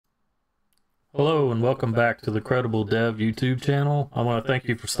Hello and welcome back to the Credible Dev YouTube channel. I want to thank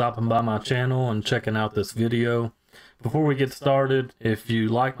you for stopping by my channel and checking out this video. Before we get started, if you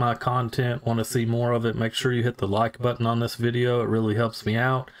like my content, want to see more of it, make sure you hit the like button on this video. It really helps me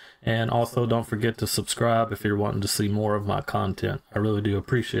out. And also don't forget to subscribe if you're wanting to see more of my content. I really do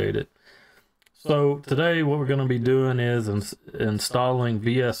appreciate it. So today what we're going to be doing is installing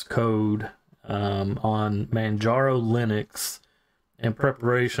VS Code on Manjaro Linux in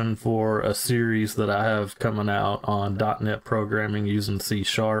preparation for a series that I have coming out on .NET programming using C#.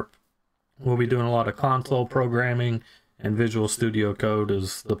 We'll be doing a lot of console programming, and Visual Studio Code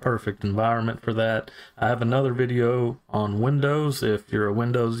is the perfect environment for that. I have another video on Windows. If you're a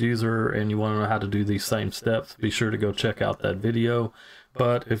Windows user and you want to know how to do these same steps, be sure to go check out that video.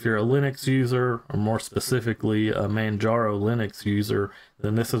 But if you're a Linux user, or more specifically a Manjaro Linux user,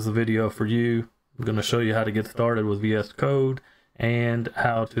 then this is the video for you. I'm going to show you how to get started with VS Code and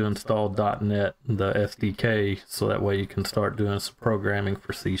how to install .NET, the SDK, so that way you can start doing some programming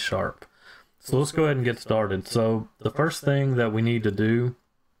for C#. So let's go ahead and get started. So the first thing that we need to do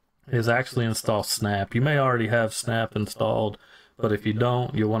is actually install Snap. You may already have Snap installed, but if you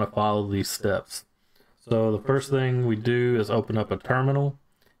don't, you'll want to follow these steps. So the first thing we do is open up a terminal,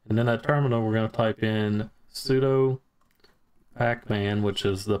 and in that terminal we're going to type in sudo pacman, which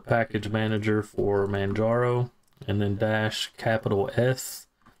is the package manager for Manjaro, and then -S,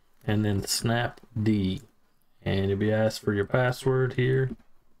 and then snapd. And you'll be asked for your password here,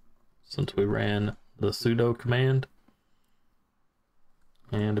 since we ran the sudo command.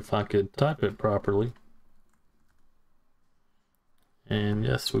 And if I could type it properly. And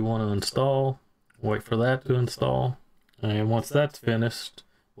yes, we want to install. Wait for that to install. And once that's finished,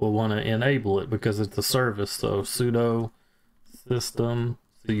 we'll want to enable it because it's a service. So sudo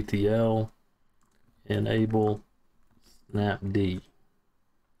systemctl enable snapd.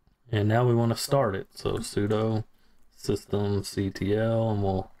 And now we want to start it. So sudo systemctl, and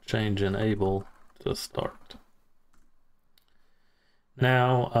we'll change enable to start.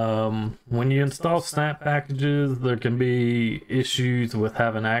 Now, when you install Snap packages, there can be issues with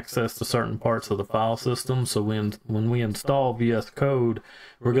having access to certain parts of the file system. So when we install VS Code,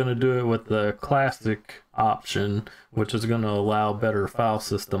 we're going to do it with the classic option, which is going to allow better file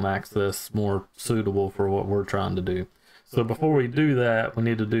system access, more suitable for what we're trying to do. So before we do that, we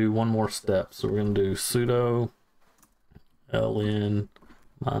need to do one more step. So we're going to do sudo ln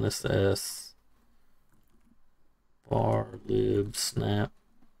 -s var lib snap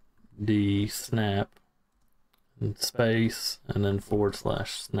d snap and space and then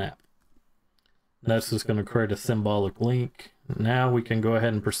 /snap. That's just going to create a symbolic link. Now we can go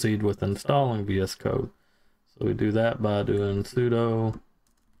ahead and proceed with installing VS Code. So we do that by doing sudo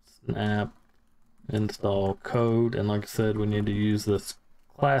snap install code, and like I said, we need to use this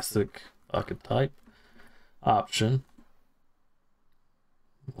classic, if I could type, option.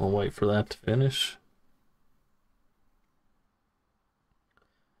 We'll wait for that to finish.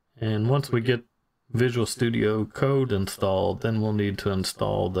 And once we get Visual Studio Code installed, then we'll need to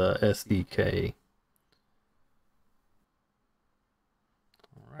install the SDK.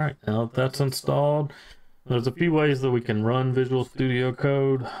 Alright, now that that's installed, there's a few ways that we can run Visual Studio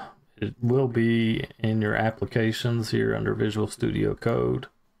Code. It will be in your applications here under Visual Studio Code.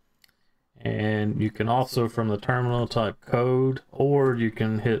 And you can also from the terminal type code, or you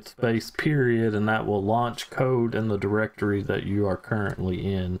can hit space period, and that will launch code in the directory that you are currently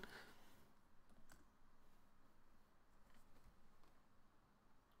in.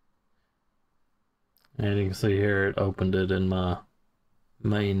 And you can see here it opened it in my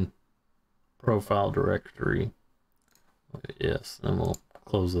main profile directory. Yes, and we'll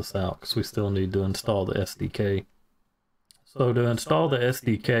close this out because we still need to install the SDK. So to install the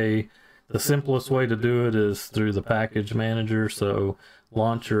SDK, the simplest way to do it is through the package manager. So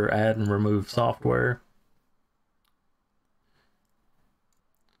launch your add and remove software.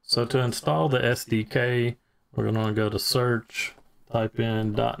 So to install the SDK, we're going to go to search, type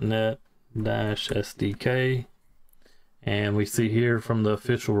in .NET-SDK, and we see here from the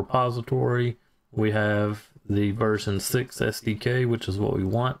official repository we have the version 6 SDK, which is what we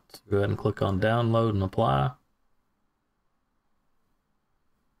want. So go ahead and click on download and apply.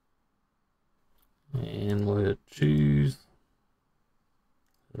 And we'll choose,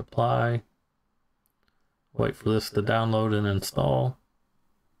 apply, wait for this to download and install.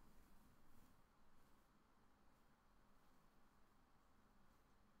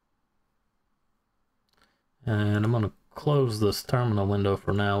 And I'm going to close this terminal window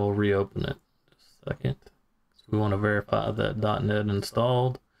for now. We'll reopen it in just a second. So we want to verify that .NET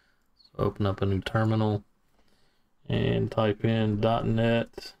installed. So open up a new terminal and type in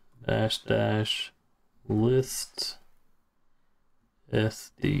 .NET list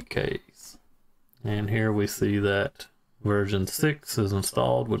SDKs. And here we see that version 6 is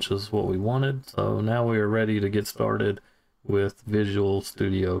installed, which is what we wanted. So now we are ready to get started with Visual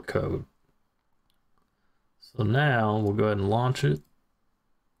Studio Code. So now we'll go ahead and launch it.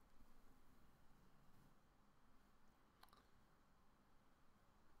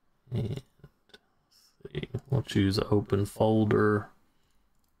 And let's see, we'll choose open folder,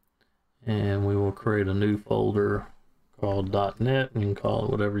 and we will create a new folder called .NET. You can call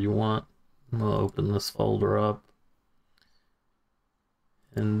it whatever you want. We'll open this folder up,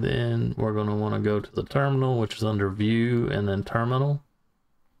 and then we're going to want to go to the terminal, which is under View and then Terminal.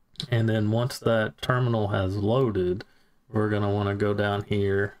 And then once that terminal has loaded, we're going to want to go down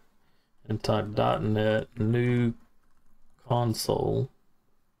here and type .NET new console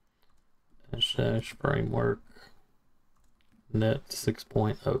framework net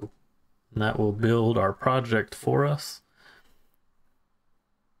 6.0, and that will build our project for us.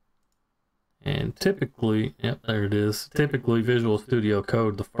 And typically, yep, there it is. Typically, Visual Studio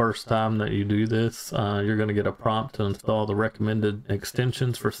Code, the first time that you do this, you're going to get a prompt to install the recommended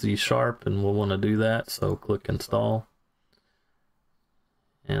extensions for C#, and we'll want to do that. So click Install.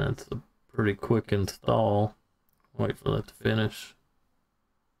 And it's a pretty quick install. Wait for that to finish.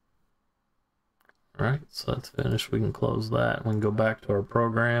 All right, so that's finished. We can close that. We can go back to our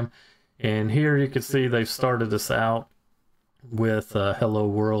program. And here you can see they've started us out with a Hello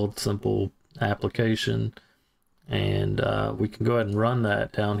World simple application, and we can go ahead and run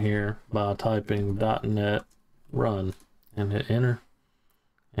that down here by typing .NET run and hit enter,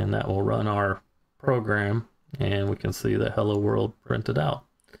 and that will run our program, and we can see the Hello World printed out.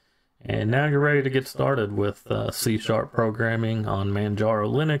 And now you're ready to get started with C# programming on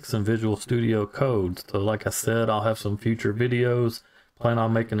Manjaro Linux and Visual Studio Code. So like I said, I'll have some future videos. Plan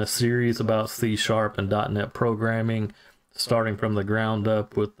on making a series about C# and .NET programming, starting from the ground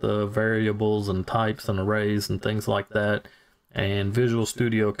up with the variables and types and arrays and things like that. And Visual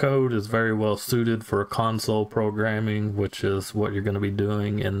Studio Code is very well suited for console programming, which is what you're going to be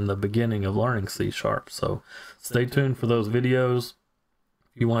doing in the beginning of learning C#. So stay tuned for those videos.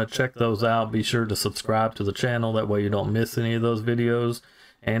 If you want to check those out, be sure to subscribe to the channel. That way you don't miss any of those videos.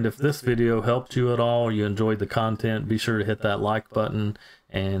 And if this video helped you at all, you enjoyed the content, be sure to hit that like button.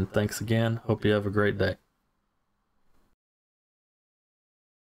 And thanks again. Hope you have a great day.